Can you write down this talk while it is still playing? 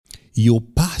Your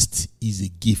past is a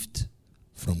gift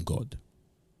from God.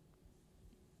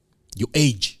 Your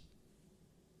age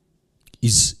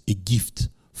is a gift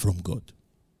from God.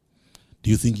 Do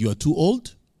you think you are too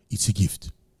old? It's a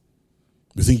gift.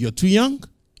 Do you think you are too young?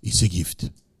 It's a gift.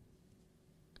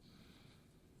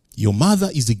 Your mother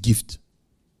is a gift.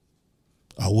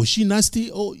 Was she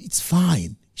nasty? Oh, it's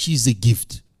fine. She's a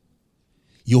gift.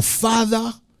 Your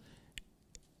father,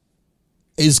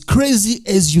 as crazy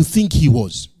as you think he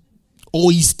was,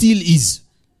 or he still is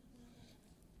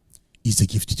a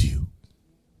gift to you.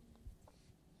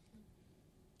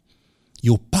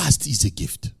 Your past is a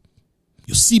gift.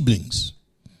 Your siblings,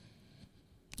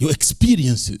 your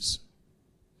experiences.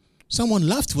 Someone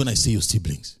laughed when I say your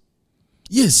siblings.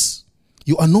 Yes,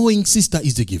 your annoying sister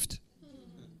is a gift.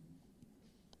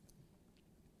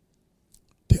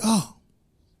 They are.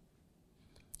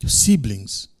 Your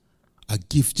siblings are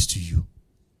gifts to you.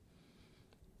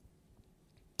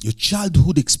 Your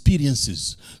childhood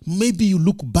experiences. Maybe you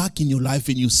look back in your life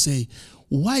and you say,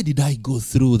 why did I go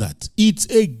through that? It's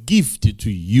a gift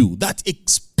to you. That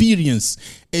experience,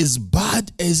 as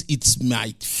bad as it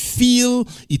might feel,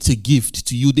 it's a gift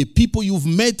to you. The people you've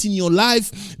met in your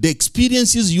life, the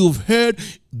experiences you've heard,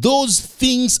 those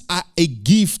things are a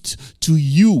gift to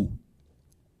you.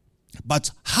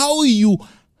 But how you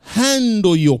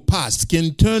handle your past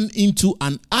can turn into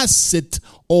an asset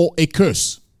or a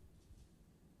curse.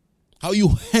 How you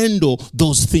handle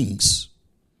those things.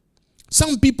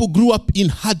 Some people grew up in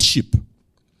hardship,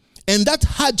 and that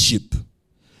hardship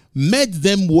made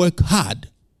them work hard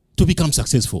to become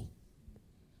successful.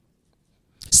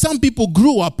 Some people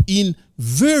grew up in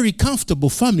very comfortable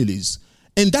families,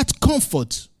 and that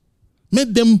comfort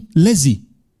made them lazy,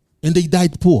 and they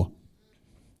died poor.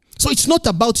 So it's not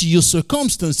about your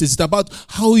circumstances, it's about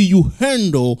how you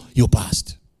handle your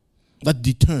past that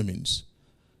determines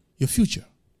your future.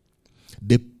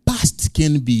 The past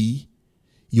can be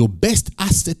your best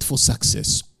asset for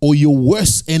success or your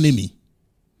worst enemy,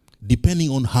 depending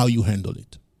on how you handle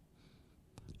it.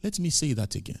 Let me say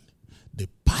that again. The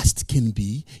past can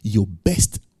be your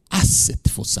best asset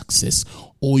for success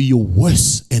or your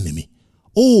worst enemy.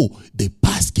 Or the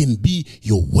past can be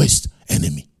your worst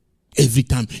enemy. Every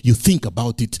time you think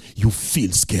about it, you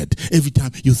feel scared. Every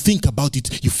time you think about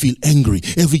it, you feel angry.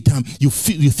 Every time you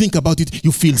think about it,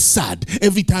 you feel sad.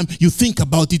 Every time you think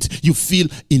about it, you feel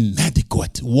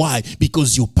inadequate. Why?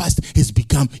 Because your past has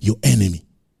become your enemy.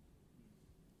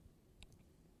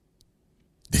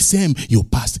 The same, your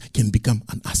past can become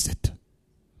an asset.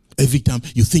 Every time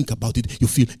you think about it, you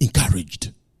feel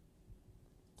encouraged,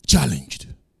 challenged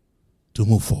to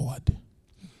move forward.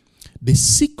 The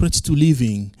secret to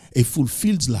living a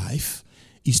fulfilled life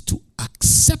is to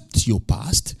accept your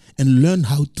past and learn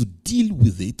how to deal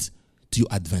with it to your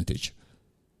advantage.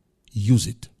 Use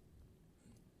it.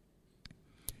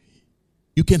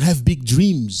 You can have big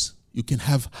dreams. You can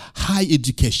have high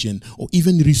education or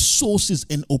even resources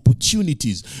and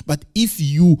opportunities. But if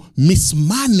you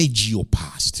mismanage your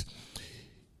past,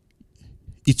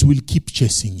 it will keep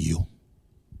chasing you.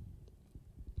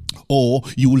 Or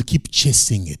you will keep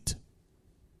chasing it,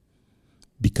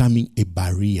 becoming a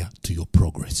barrier to your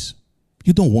progress.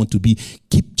 You don't want to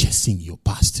keep chasing your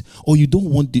past, or you don't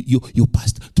want your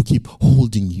past to keep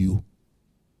holding you.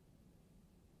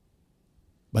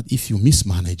 But if you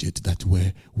mismanage it, that's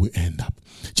where we end up.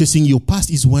 Chasing your past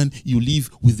is when you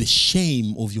live with the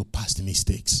shame of your past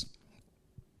mistakes.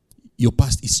 Your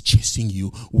past is chasing you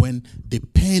when the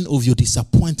pain of your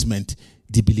disappointment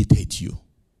debilitates you.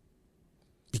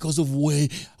 Because of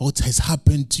what has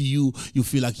happened to you, you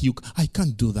feel like I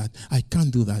can't do that. I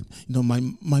can't do that. You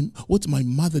know, what my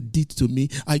mother did to me,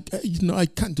 I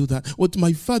can't do that. What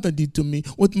my father did to me,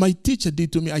 what my teacher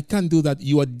did to me, I can't do that.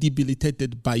 You are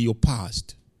debilitated by your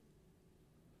past.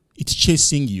 It's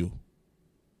chasing you,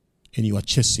 and you are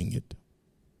chasing it.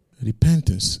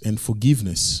 Repentance and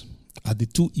forgiveness are the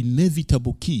two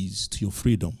inevitable keys to your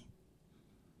freedom.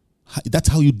 That's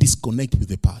how you disconnect with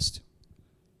the past.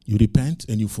 You repent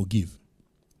and you forgive.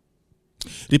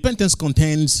 Repentance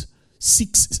contains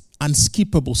 6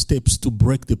 unskippable steps to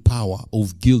break the power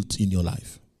of guilt in your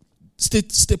life.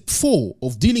 Step 4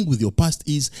 of dealing with your past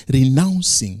is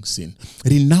renouncing sin.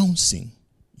 Renouncing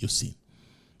your sin.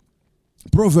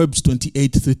 Proverbs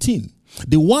 28:13.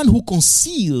 The one who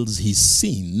conceals his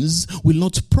sins will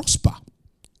not prosper.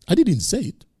 I didn't say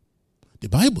it. The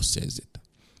Bible says it.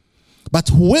 But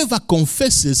whoever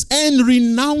confesses and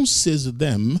renounces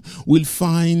them will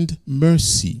find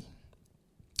mercy.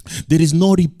 There is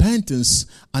no repentance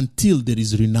until there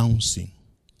is renouncing.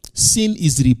 Sin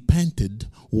is repented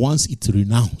once it's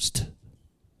renounced.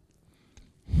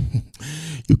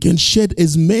 You can shed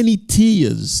as many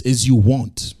tears as you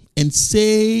want and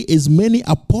say as many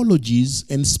apologies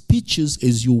and speeches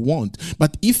as you want.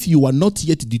 But if you are not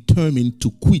yet determined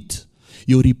to quit,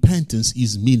 your repentance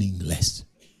is meaningless.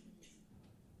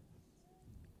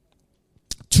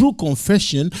 True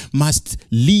confession must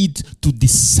lead to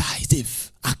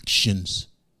decisive actions.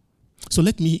 So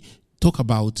let me talk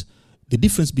about the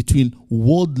difference between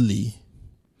worldly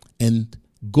and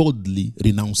godly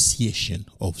renunciation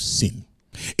of sin.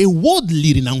 A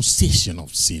worldly renunciation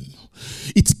of sin,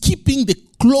 it's keeping the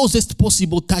closest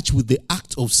possible touch with the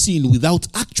act of sin without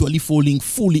actually falling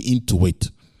fully into it.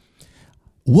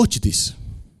 Watch this.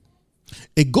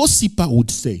 A gossiper would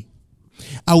say,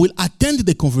 I will attend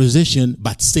the conversation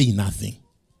but say nothing.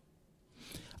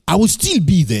 I will still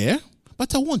be there,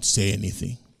 but I won't say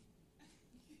anything.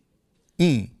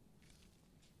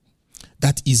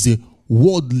 That is a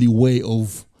worldly way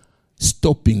of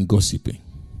stopping gossiping.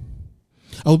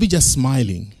 I will be just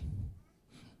smiling.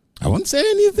 I won't say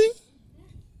anything.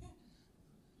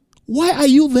 Why are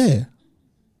you there?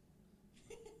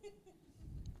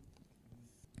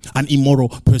 An immoral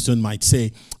person might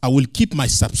say, I will keep my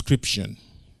subscription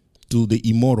to the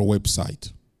immoral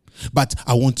website, but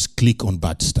I won't click on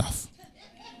bad stuff.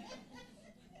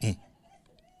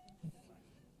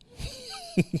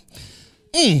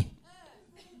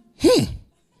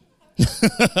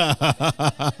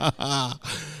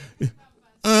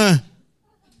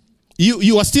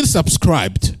 You are still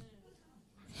subscribed,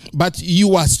 but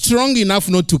you are strong enough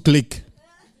not to click.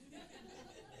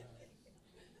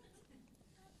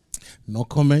 No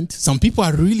comment. Some people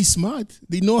are really smart.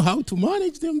 They know how to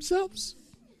manage themselves.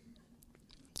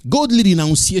 Godly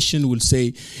renunciation will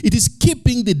say, it is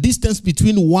keeping the distance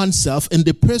between oneself and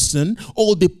the person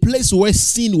or the place where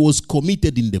sin was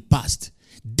committed in the past.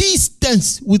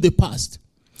 Distance with the past.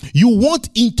 You won't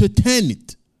entertain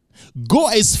it. Go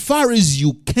as far as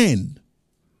you can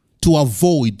to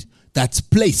avoid that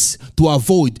place, to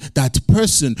avoid that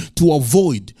person, to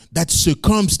avoid that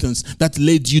circumstance that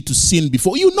led you to sin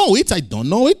before. You know it, I don't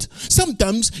know it.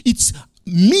 Sometimes it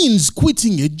means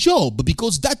quitting a job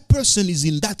because that person is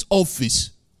in that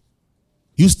office.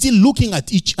 You're still looking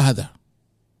at each other.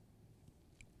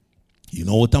 You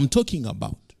know what I'm talking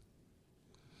about.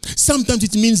 Sometimes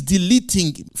it means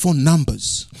deleting phone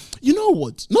numbers. You know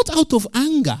what? Not out of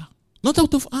anger. Not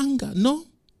out of anger, no.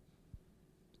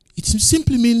 It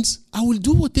simply means I will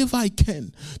do whatever I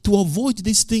can to avoid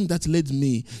this thing that led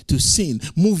me to sin.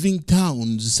 Moving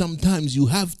towns, sometimes you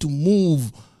have to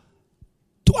move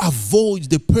to avoid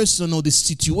the person or the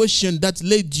situation that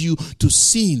led you to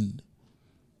sin.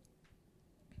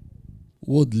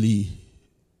 Worldly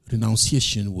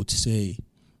renunciation would say,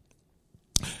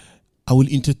 I will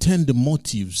entertain the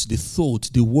motives, the thoughts,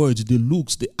 the words, the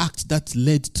looks, the acts that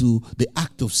led to the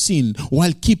act of sin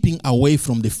while keeping away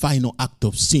from the final act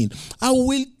of sin. I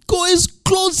will go as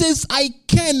close as I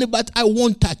can, but I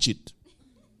won't touch it.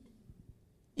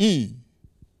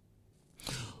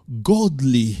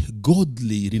 Godly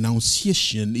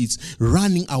renunciation is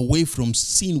running away from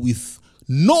sin with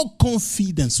no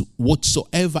confidence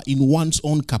whatsoever in one's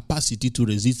own capacity to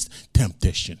resist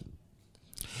temptation.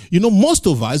 You know, most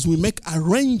of us, we make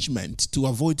arrangements to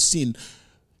avoid sin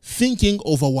thinking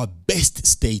of our best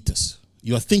status.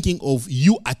 You are thinking of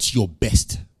you at your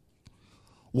best.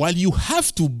 While you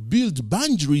have to build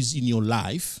boundaries in your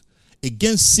life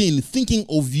against sin, thinking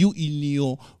of you in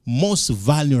your most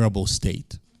vulnerable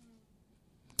state.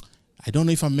 I don't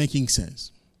know if I'm making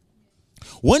sense.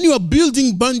 When you are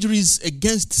building boundaries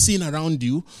against sin around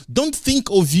you, don't think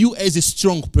of you as a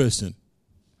strong person.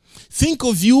 Think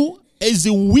of you as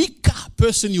a weaker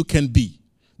person you can be.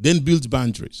 Then build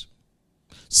boundaries.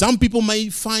 Some people may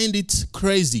find it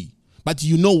crazy, but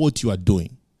you know what you are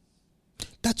doing.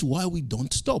 That's why we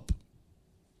don't stop.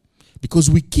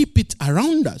 Because we keep it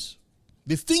around us.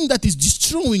 The thing that is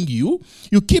destroying you,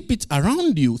 you keep it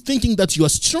around you, thinking that you are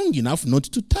strong enough not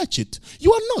to touch it.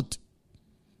 You are not.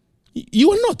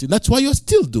 You are not. That's why you are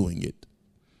still doing it.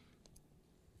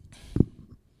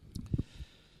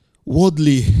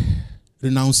 Worldly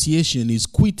renunciation is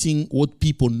quitting what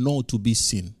people know to be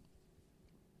sin.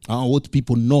 What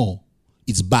people know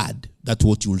is bad. That's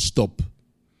what you will stop.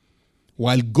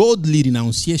 While godly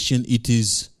renunciation, it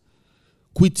is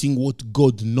quitting what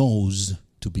God knows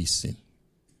to be sin.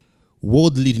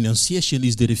 Worldly renunciation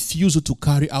is the refusal to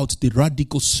carry out the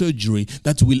radical surgery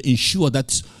that will ensure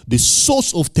that the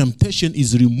source of temptation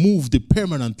is removed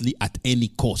permanently at any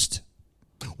cost.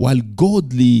 While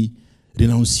godly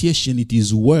renunciation, it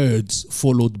is words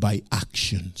followed by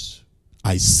actions.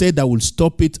 I said I will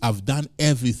stop it. I've done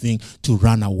everything to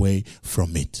run away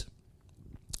from it.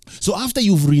 So after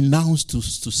you've renounced to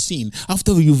sin,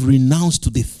 after you've renounced to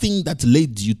the thing that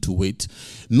led you to it,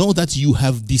 know that you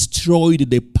have destroyed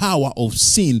the power of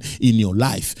sin in your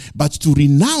life. But to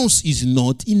renounce is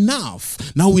not enough.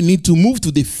 Now we need to move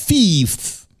to the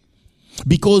fifth,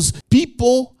 because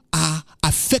people are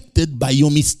affected by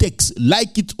your mistakes,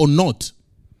 like it or not.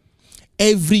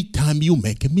 Every time you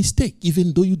make a mistake,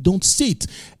 even though you don't see it,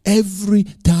 every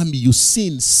time you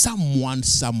sin, someone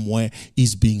somewhere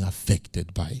is being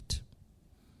affected by it.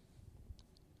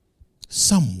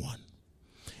 Someone.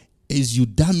 As you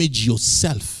damage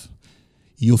yourself,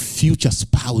 your future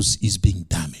spouse is being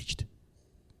damaged.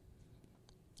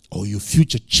 Or your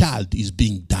future child is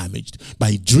being damaged.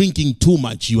 By drinking too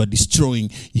much, you are destroying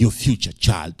your future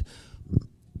child.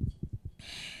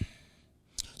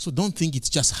 So don't think it's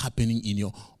just happening in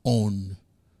your own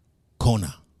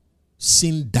corner.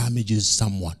 Sin damages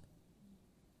someone.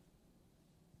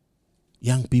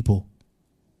 Young people,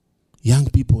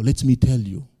 let me tell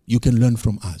you, you can learn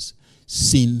from us.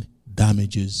 Sin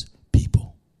damages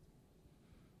people.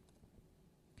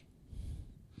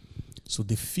 So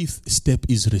the fifth step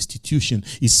is restitution,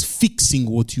 is fixing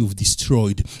what you've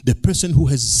destroyed. The person who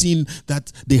has seen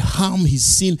that the harm his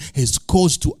sin has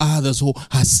caused to others, or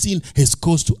her sin has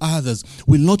caused to others,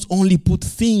 will not only put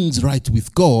things right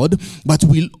with God, but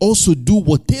will also do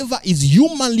whatever is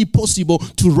humanly possible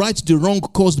to right the wrong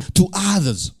caused to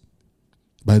others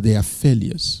by their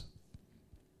failures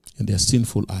and their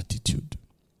sinful attitude.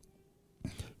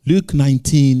 Luke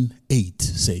 19:8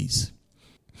 says,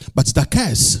 "But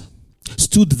Zacchaeus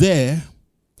stood there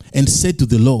and said to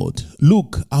the Lord,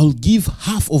 'Look, I'll give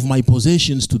half of my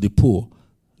possessions to the poor,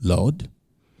 Lord.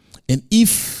 And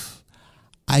if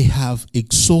I have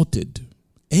extorted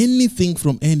anything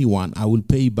from anyone, I will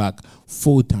pay back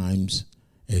 4 times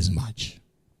as much.'"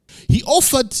 He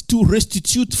offered to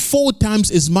restitute 4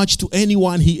 times as much to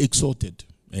anyone he extorted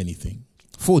anything.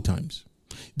 4 times.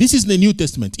 This is the New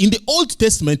Testament. In the Old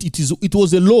Testament, it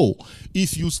was a law.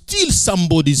 If you steal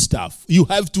somebody's stuff, you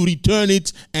have to return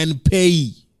it and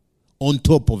pay on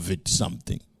top of it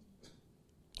something.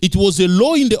 It was a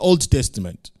law in the Old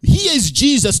Testament. Here is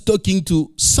Jesus talking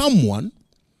to someone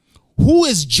who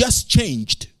has just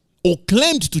changed or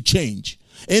claimed to change.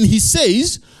 And he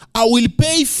says, "I will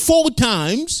pay 4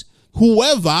 times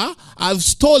whoever I've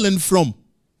stolen from."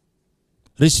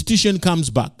 Restitution comes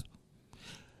back.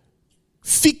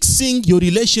 Fixing your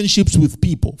relationships with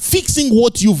people. Fixing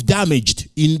what you've damaged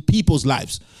in people's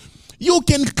lives. You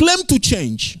can claim to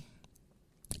change.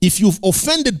 If you've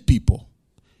offended people,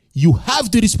 you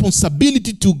have the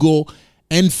responsibility to go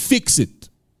and fix it.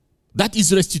 That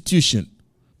is restitution.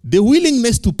 The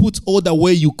willingness to put order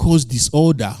where you caused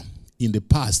disorder in the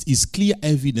past is clear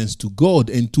evidence to God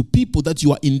and to people that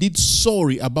you are indeed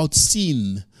sorry about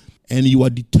sin and you are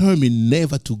determined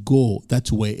never to go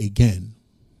that way again.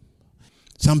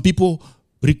 Some people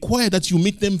require that you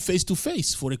meet them face to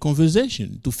face for a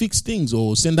conversation to fix things,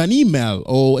 or send an email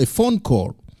or a phone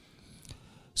call.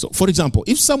 So, for example,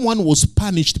 if someone was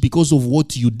punished because of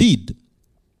what you did,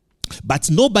 but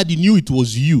nobody knew it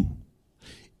was you,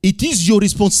 it is your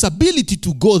responsibility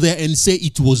to go there and say,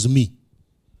 "It was me,"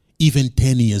 even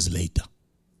 10 years later.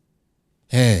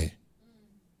 Hey,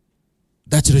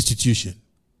 that's restitution.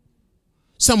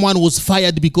 Someone was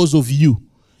fired because of you,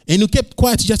 and you kept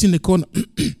quiet just in the corner.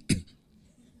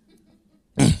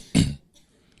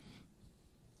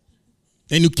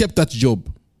 And you kept that job.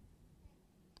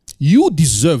 You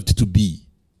deserved to be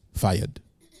fired.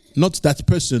 Not that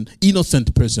person,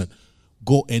 innocent person.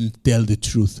 Go and tell the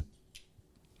truth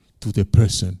to the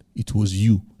person. It was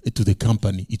you. To the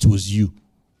company. It was you.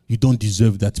 You don't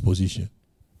deserve that position.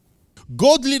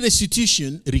 Godly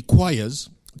restitution requires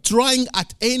trying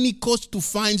at any cost to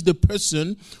find the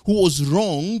person who was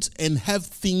wronged and have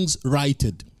things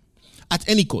righted. At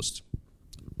any cost.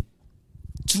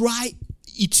 Try.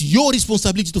 It's your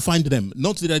responsibility to find them,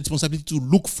 not their responsibility to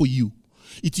look for you.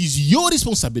 It is your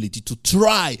responsibility to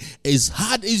try as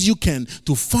hard as you can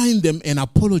to find them and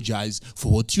apologize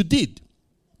for what you did.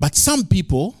 But some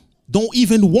people don't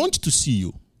even want to see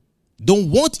you, don't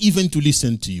want even to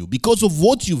listen to you because of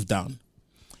what you've done.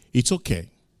 It's okay.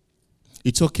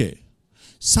 It's okay.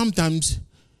 Sometimes,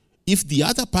 if the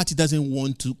other party doesn't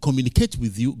want to communicate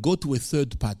with you, go to a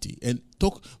third party and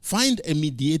talk. Find a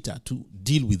mediator to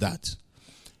deal with that.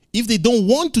 If they don't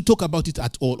want to talk about it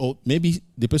at all, or maybe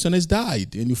the person has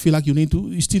died and you feel like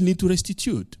you still need to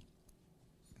restitute,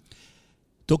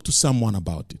 talk to someone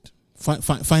about it.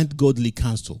 Find godly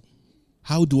counsel.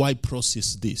 How do I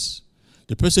process this?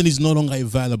 The person is no longer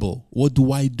available. What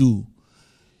do I do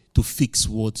to fix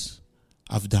what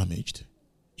I've damaged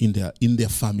in their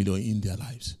family or in their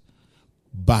lives?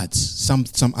 But some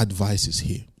advices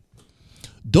here.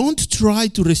 Don't try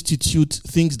to restitute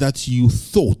things that you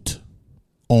thought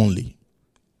only.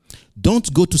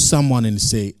 Don't go to someone and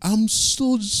say, I'm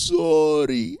so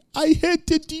sorry. I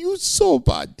hated you so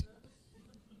bad.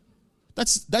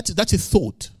 That's a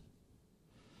thought.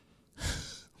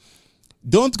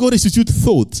 Don't go restitute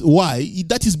thoughts. Why?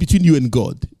 That is between you and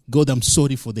God. God, I'm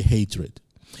sorry for the hatred.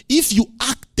 If you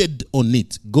acted on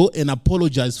it, go and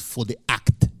apologize for the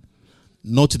act,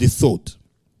 not the thought.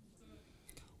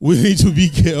 We need to be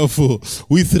careful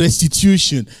with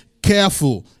restitution.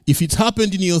 Careful. If it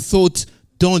happened in your thought,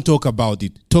 don't talk about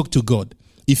it. Talk to God.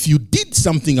 If you did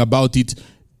something about it,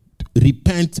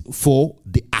 repent for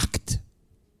the act.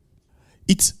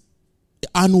 It's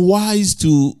unwise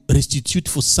to restitute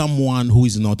for someone who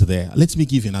is not there. Let me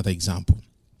give you another example.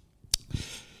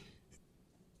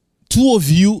 Two of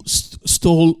you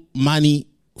stole money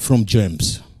from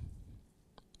James.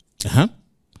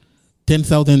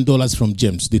 $10,000 from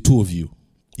James, the two of you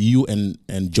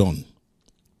and John.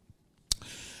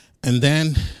 And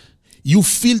then you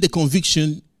feel the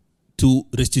conviction to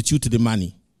restitute the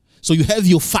money. So you have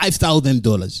your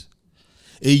 $5,000.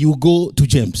 You go to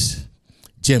James.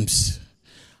 James,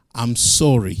 I'm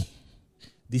sorry.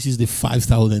 This is the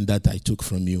 5,000 that I took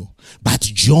from you. But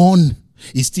John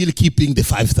is still keeping the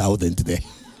 5,000 there.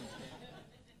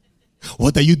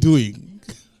 What are you doing?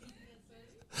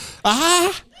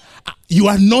 You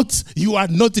are not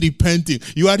repenting.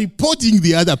 You are reporting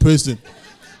the other person.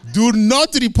 Do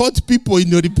not report people in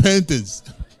your repentance.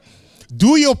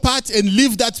 Do your part and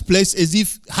leave that place as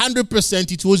if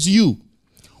 100% it was you.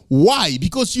 Why?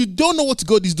 Because you don't know what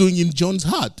God is doing in John's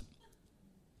heart.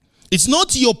 It's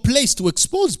not your place to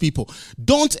expose people.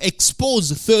 Don't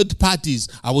expose third parties.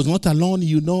 I was not alone,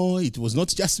 it was not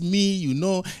just me,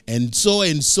 and so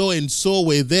and so and so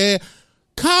were there.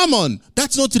 Come on,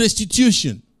 that's not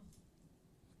restitution.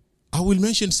 I will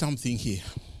mention something here.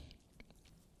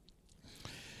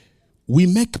 We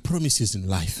make promises in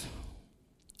life.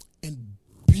 And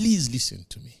please listen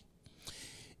to me.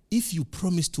 If you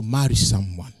promise to marry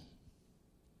someone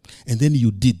and then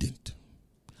you didn't,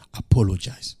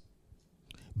 apologize.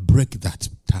 Break that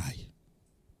tie.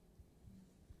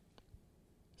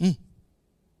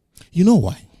 You know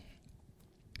why?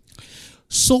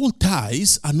 Soul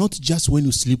ties are not just when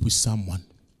you sleep with someone.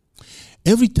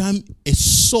 Every time a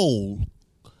soul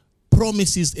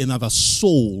promises another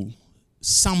soul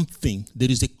something,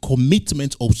 there is a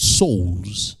commitment of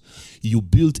souls. You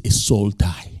build a soul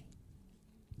tie.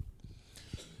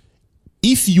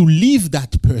 If you leave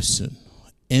that person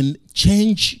and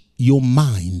change your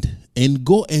mind and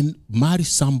go and marry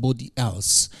somebody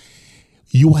else,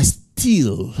 you are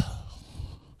still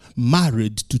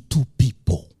married to two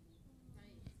people.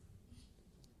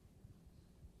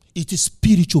 It is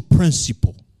spiritual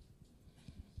principle.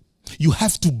 You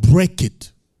have to break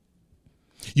it.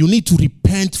 You need to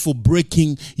repent for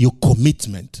breaking your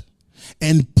commitment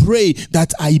and pray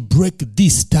that I break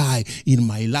this tie in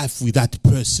my life with that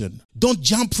person. Don't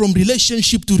jump from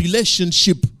relationship to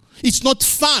relationship. It's not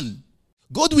fun.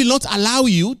 God will not allow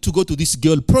you to go to this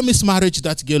girl, promise marriage,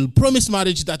 that girl, promise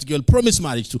marriage, that girl, promise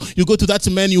marriage to. You go to that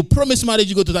man, you promise marriage,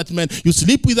 you go to that man, you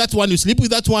sleep with that one,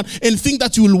 and think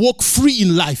that you will walk free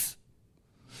in life.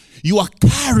 You are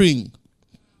carrying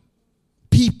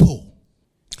people.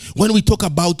 When we talk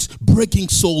about breaking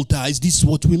soul ties, this is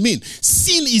what we mean.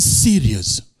 Sin is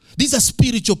serious. These are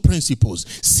spiritual principles.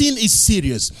 Sin is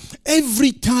serious.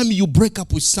 Every time you break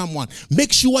up with someone,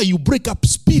 make sure you break up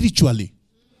spiritually.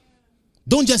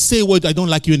 Don't just say, well, I don't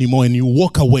like you anymore, and you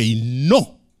walk away.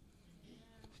 No.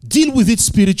 Deal with it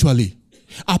spiritually.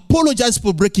 Apologize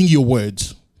for breaking your word.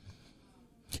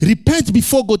 Repent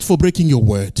before God for breaking your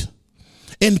word.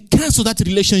 And cancel that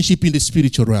relationship in the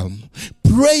spiritual realm.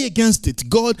 Pray against it.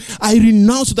 God, I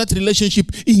renounce that relationship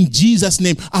in Jesus'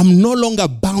 name. I'm no longer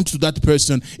bound to that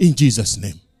person in Jesus'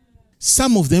 name.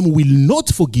 Some of them will not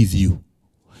forgive you.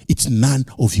 It's none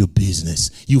of your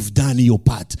business. You've done your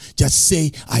part. Just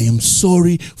say, I am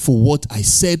sorry for what I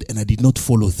said and I did not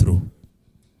follow through.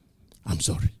 I'm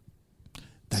sorry.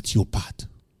 That's your part.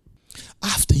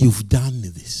 After you've done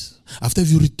this, after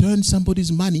you returned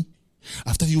somebody's money,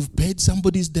 after you've paid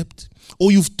somebody's debt,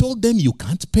 or you've told them you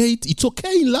can't pay it, it's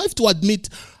okay in life to admit,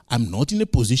 I'm not in a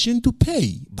position to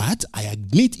pay, but I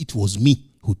admit it was me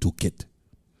who took it.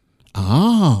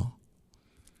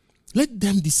 Let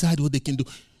them decide what they can do.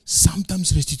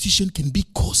 Sometimes restitution can be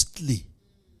costly.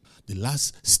 The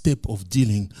last step of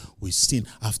dealing with sin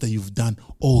after you've done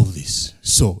all this.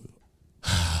 So,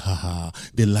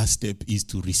 the last step is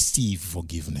to receive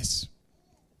forgiveness.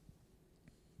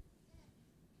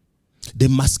 there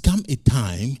must come a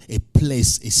time, a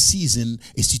place, a season,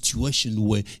 a situation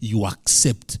where you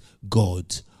accept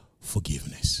God's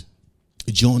forgiveness.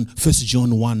 1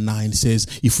 John 1:9 says,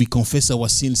 if we confess our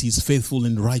sins, he is faithful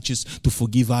and righteous to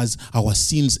forgive us our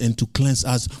sins and to cleanse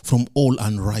us from all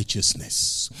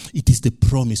unrighteousness. It is the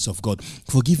promise of God.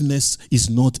 Forgiveness is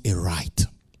not a right.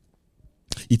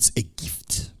 It's a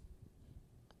gift.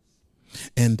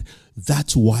 And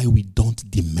that's why we don't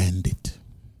demand it.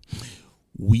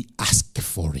 We ask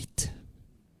for it.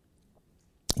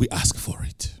 We ask for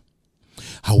it.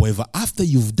 However, after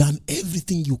you've done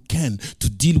everything you can to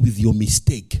deal with your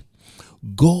mistake,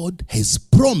 God has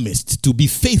promised to be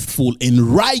faithful and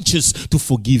righteous to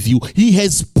forgive you. He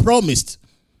has promised.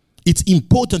 It's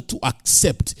important to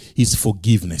accept his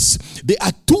forgiveness. There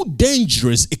are two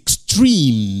dangerous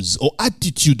extremes or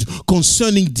attitude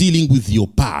concerning dealing with your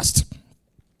past.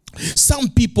 Some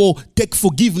people take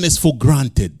forgiveness for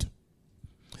granted.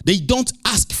 They don't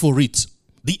ask for it.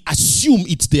 They assume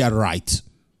it's their right.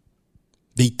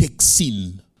 They take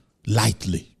sin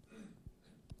lightly.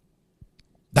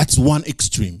 That's one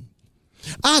extreme.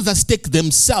 Others take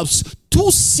themselves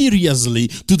too seriously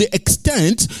to the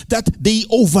extent that they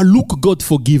overlook God's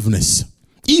forgiveness.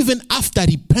 Even after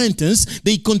repentance,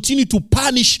 they continue to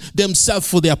punish themselves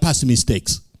for their past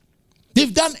mistakes.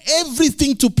 They've done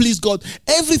everything to please God,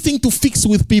 everything to fix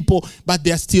with people, but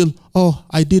they are still,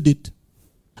 I did it.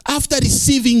 After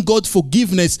receiving God's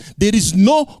forgiveness, there is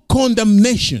no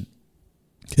condemnation.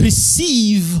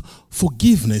 Receive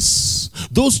forgiveness.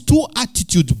 Those two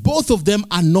attitudes, both of them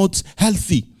are not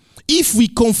healthy. If we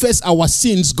confess our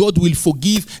sins, God will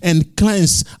forgive and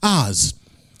cleanse us.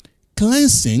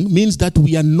 Cleansing means that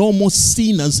we are no more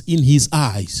sinners in his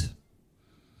eyes.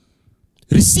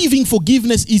 Receiving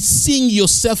forgiveness is seeing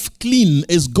yourself clean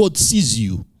as God sees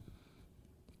you.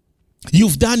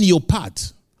 You've done your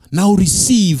part. Now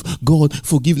receive God's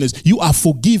forgiveness. You are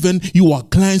forgiven, you are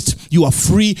cleansed, you are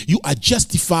free, you are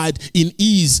justified in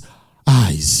his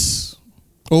eyes.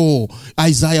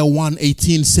 Isaiah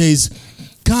 1:18 says,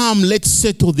 come, let's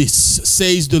settle this,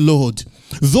 says the Lord.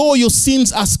 Though your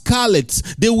sins are scarlet,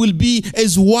 they will be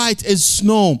as white as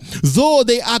snow. Though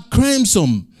they are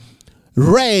crimson,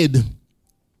 red,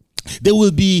 they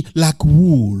will be like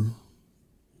wool.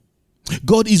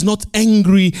 God is not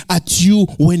angry at you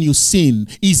when you sin.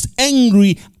 He's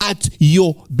angry at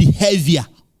your behavior,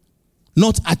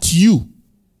 not at you.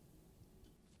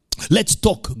 Let's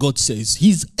talk, God says.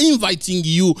 He's inviting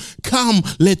you. Come,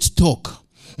 let's talk.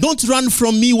 Don't run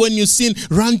from me when you sin.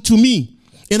 Run to me,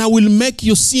 and I will make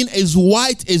your sin as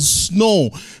white as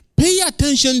snow. Pay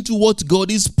attention to what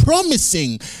God is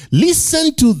promising.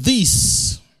 Listen to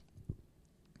this.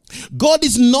 God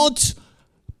is not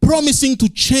promising to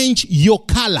change your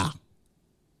color.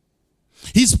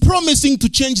 He's promising to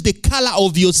change the color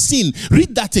of your sin.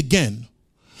 Read that again.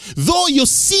 Though your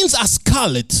sins are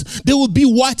scarlet, they will be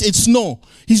white as snow.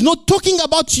 He's not talking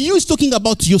about you, he's talking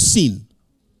about your sin.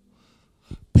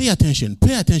 Pay attention,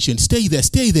 stay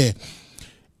there.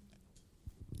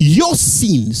 Your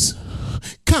sins,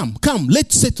 come,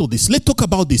 let's settle this. Let's talk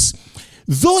about this.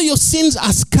 Though your sins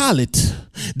are scarlet,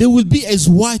 they will be as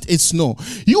white as snow.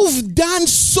 You've done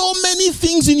so many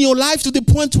things in your life to the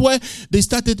point where they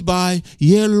started by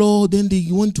yellow, then they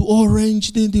went to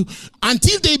orange,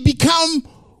 until they become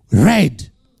red.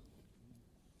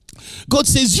 God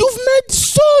says, you've made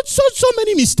so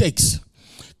many mistakes.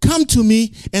 Come to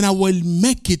me and I will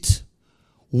make it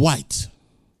white.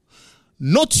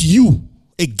 Not you.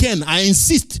 Again, I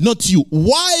insist, not you.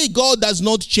 Why God does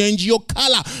not change your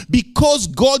color? Because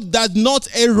God does not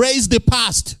erase the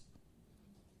past.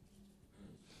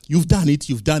 You've done it,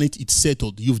 it's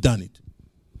settled, you've done it.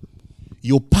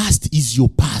 Your past is your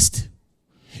past.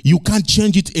 You can't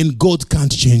change it and God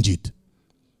can't change it.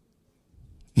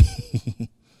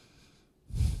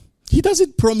 He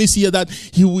doesn't promise here that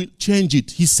he will change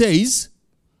it. He says,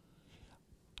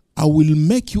 I will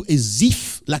make you as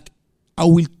if, like, I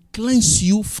will cleanse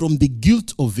you from the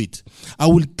guilt of it. I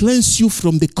will cleanse you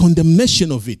from the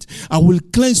condemnation of it. I will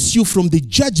cleanse you from the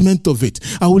judgment of it.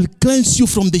 I will cleanse you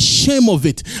from the shame of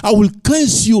it. I will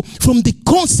cleanse you from the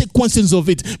consequences of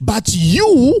it. But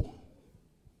you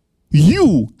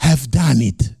have done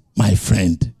it, my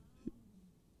friend.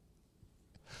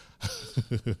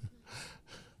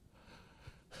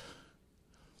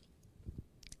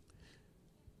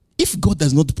 If God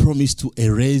does not promise to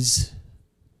erase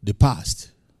the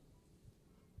past,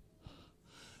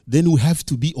 then we have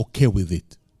to be okay with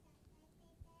it.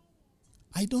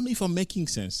 I don't know if I'm making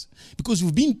sense. Because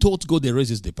you've been taught God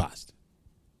erases the past.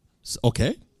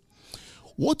 Okay?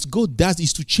 What God does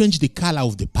is to change the color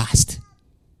of the past.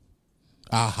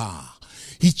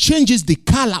 He changes the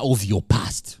color of your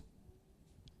past.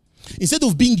 Instead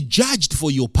of being judged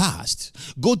for your past,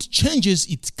 God changes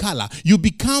its color. You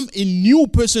become a new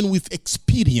person with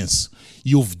experience.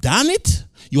 You've done it.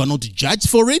 You are not judged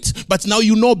for it, but now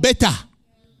you know better.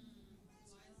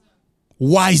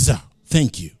 Wiser.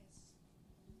 Thank you.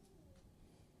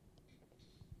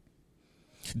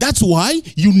 That's why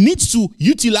you need to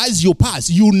utilize your past.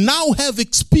 You now have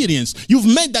experience. You've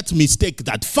made that mistake,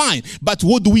 that's fine. But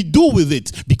what do we do with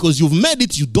it? Because you've made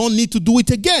it, you don't need to do it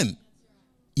again.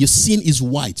 Your sin is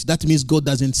white. That means God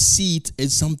doesn't see it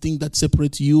as something that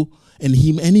separates you and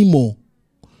Him anymore.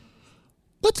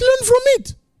 But learn from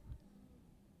it.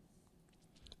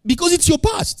 Because it's your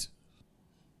past.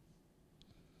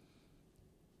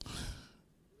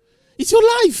 It's your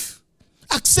life.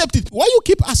 Accept it. Why you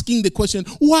keep asking the question,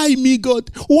 why me, God?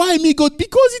 Why me, God?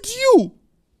 Because it's you.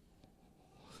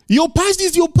 Your past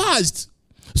is your past.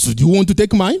 So do you want to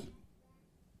take mine?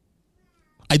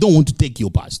 I don't want to take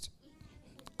your past.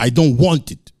 I don't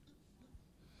want it.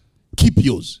 Keep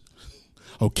yours.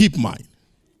 Or keep mine.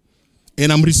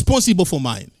 And I'm responsible for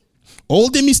mine. All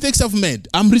the mistakes I've made,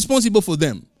 I'm responsible for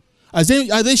them. Are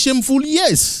they shameful?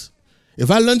 Yes.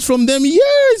 If I learned from them?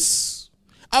 Yes.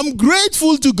 I'm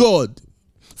grateful to God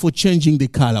for changing the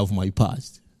color of my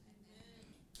past.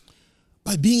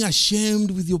 By being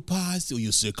ashamed with your past or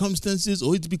your circumstances,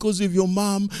 or it's because of your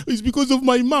mom, or it's because of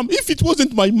my mom. If it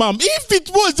wasn't my mom,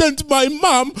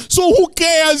 so who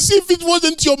cares if it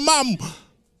wasn't your mom?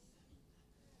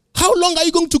 How long are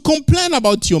you going to complain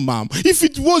about your mom? If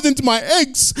it wasn't my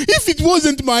ex,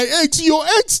 your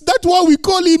ex, that's why we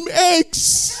call him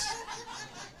ex.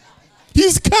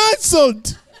 He's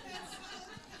cancelled.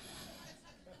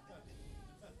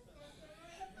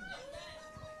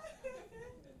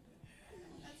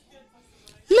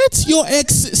 Let your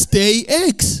ex stay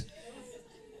ex.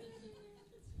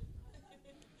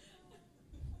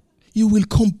 You will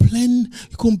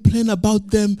complain about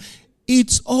them.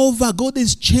 It's over. God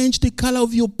has changed the color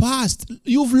of your past.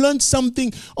 You've learned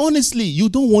something. Honestly, you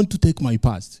don't want to take my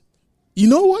past. You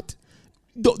know what?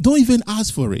 Don't even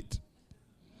ask for it.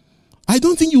 I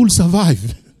don't think you will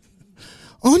survive.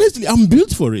 Honestly, I'm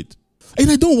built for it.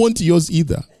 And I don't want yours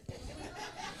either.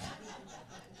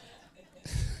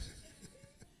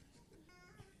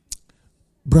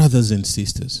 Brothers and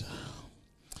sisters,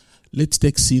 let's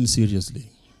take sin seriously.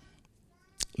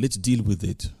 Let's deal with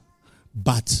it.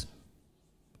 But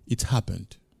it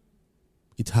happened.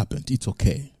 It happened. It's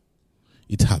okay.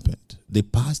 It happened. The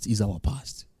past is our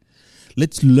past.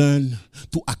 Let's learn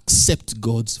to accept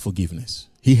God's forgiveness.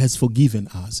 He has forgiven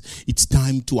us. It's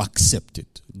time to accept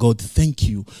it. God, thank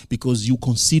you because you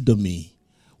consider me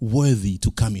worthy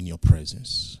to come in your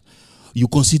presence. You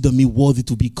consider me worthy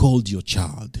to be called your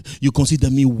child. You consider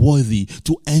me worthy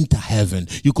to enter heaven.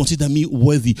 You consider me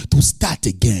worthy to start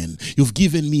again. You've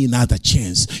given me another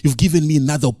chance. You've given me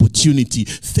another opportunity.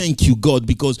 Thank you, God,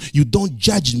 because you don't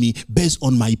judge me based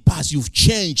on my past. You've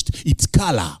changed its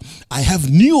color. I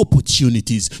have new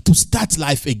opportunities to start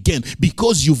life again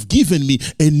because you've given me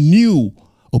a new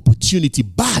opportunity.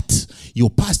 But your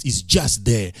past is just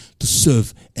there to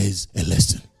serve as a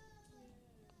lesson.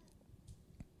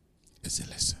 As a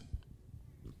lesson.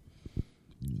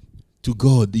 To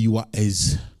God, you are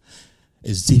as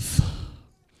if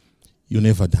you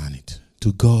never done it.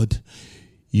 To God,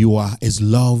 you are as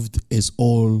loved as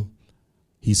all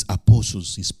his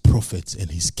apostles, his prophets,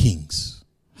 and his kings.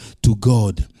 To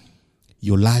God,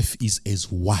 your life is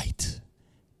as white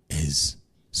as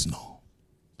snow.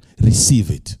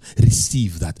 Receive it.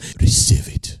 Receive that. Receive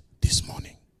it this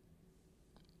morning.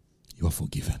 You are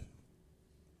forgiven.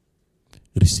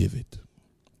 Receive it.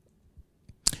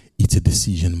 It's a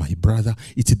decision, my brother.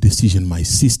 It's a decision, my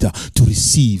sister, to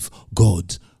receive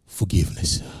God's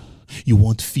forgiveness. You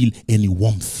won't feel any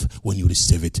warmth when you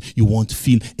receive it. You won't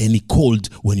feel any cold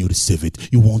when you receive it.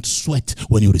 You won't sweat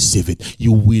when you receive it.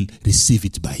 You will receive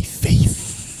it by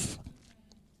faith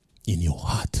in your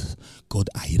heart. God,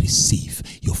 I receive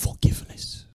your